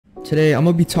Today I'm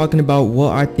gonna be talking about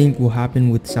what I think will happen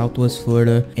with Southwest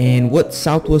Florida and what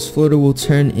Southwest Florida will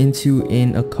turn into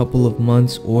in a couple of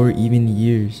months or even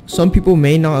years. Some people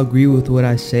may not agree with what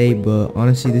I say, but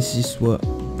honestly this is just what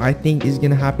I think is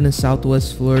gonna happen in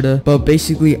Southwest Florida. But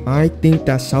basically I think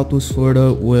that Southwest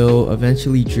Florida will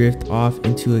eventually drift off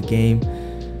into a game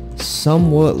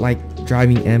somewhat like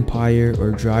Driving Empire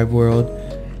or Drive World,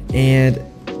 and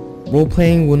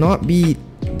role-playing will not be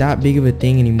that big of a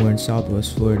thing anymore in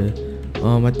Southwest Florida.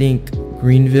 I think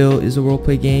Greenville is a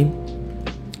role-play game,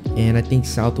 and I think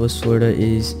Southwest Florida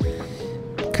is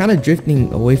kind of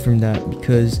drifting away from that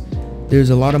because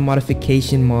there's a lot of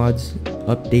modification mods,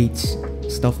 updates,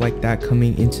 stuff like that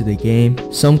coming into the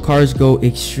game. Some cars go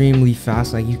extremely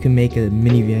fast, like you can make a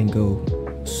minivan go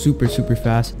super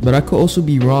fast, but I could also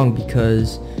be wrong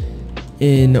because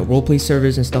in roleplay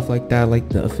servers and stuff like that, like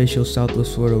the official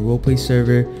Southwest Florida roleplay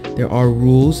server, there are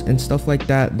rules and stuff like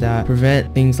that that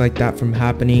prevent things like that from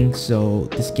happening. So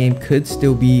this game could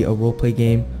still be a roleplay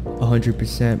game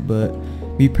 100%, but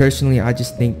me personally, I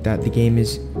just think that the game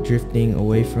is drifting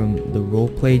away from the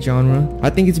roleplay genre. I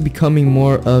think it's becoming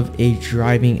more of a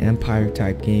Driving Empire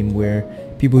type game where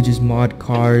people just mod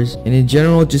cars and in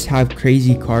general just have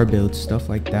crazy car builds, stuff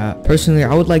like that. Personally,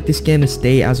 I would like this game to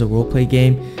stay as a roleplay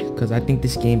game because I think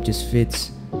this game just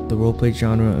fits the roleplay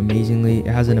genre amazingly. It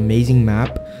has an amazing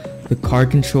map. The car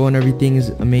control and everything is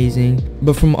amazing.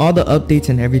 But from all the updates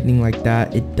and everything like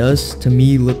that, it does to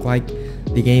me look like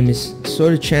the game is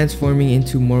sort of transforming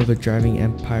into more of a Driving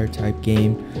Empire type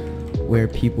game where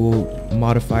people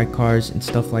modify cars and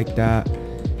stuff like that,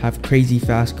 have crazy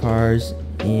fast cars,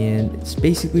 and it's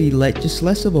basically like just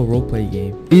less of a roleplay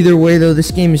game. Either way though,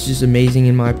 this game is just amazing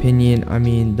in my opinion. I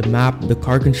mean, the map, the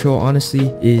car control honestly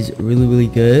is really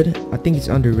good. I think it's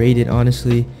underrated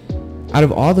honestly. Out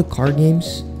of all the car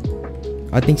games,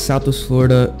 I think Southwest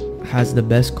Florida has the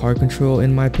best car control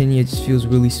in my opinion. It just feels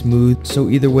really smooth. So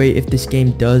either way, if this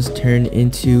game does turn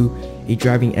into a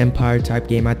Driving Empire type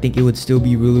game, I think it would still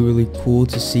be really cool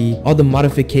to see all the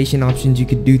modification options you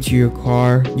could do to your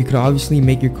car. You could obviously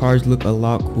make your cars look a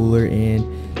lot cooler, and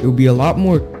there will be a lot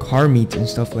more car meets and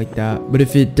stuff like that. But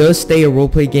if it does stay a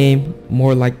roleplay game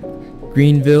more like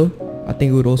Greenville, I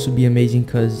think it would also be amazing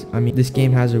because I mean this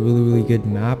game has a really good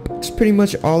map. That's pretty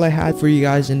much all I had for you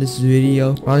guys in this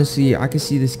video. Honestly, I could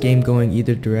see this game going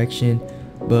either direction,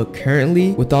 but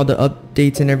currently with all the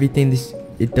updates and everything,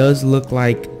 it does look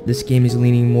like this game is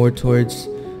leaning more towards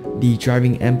the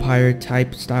Driving Empire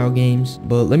type style games.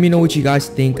 But let me know what you guys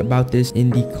think about this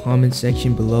in the comment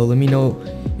section below. Let me know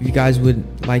if you guys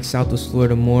would like Southwest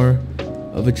Florida more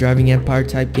of a Driving Empire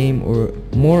type game or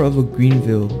more of a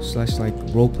Greenville / like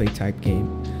roleplay type game.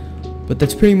 But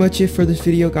that's pretty much it for this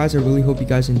video, guys. I really hope you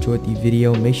guys enjoyed the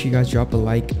video. Make sure you guys drop a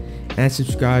like and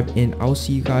subscribe, and I'll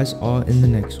see you guys all in the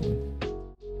next one.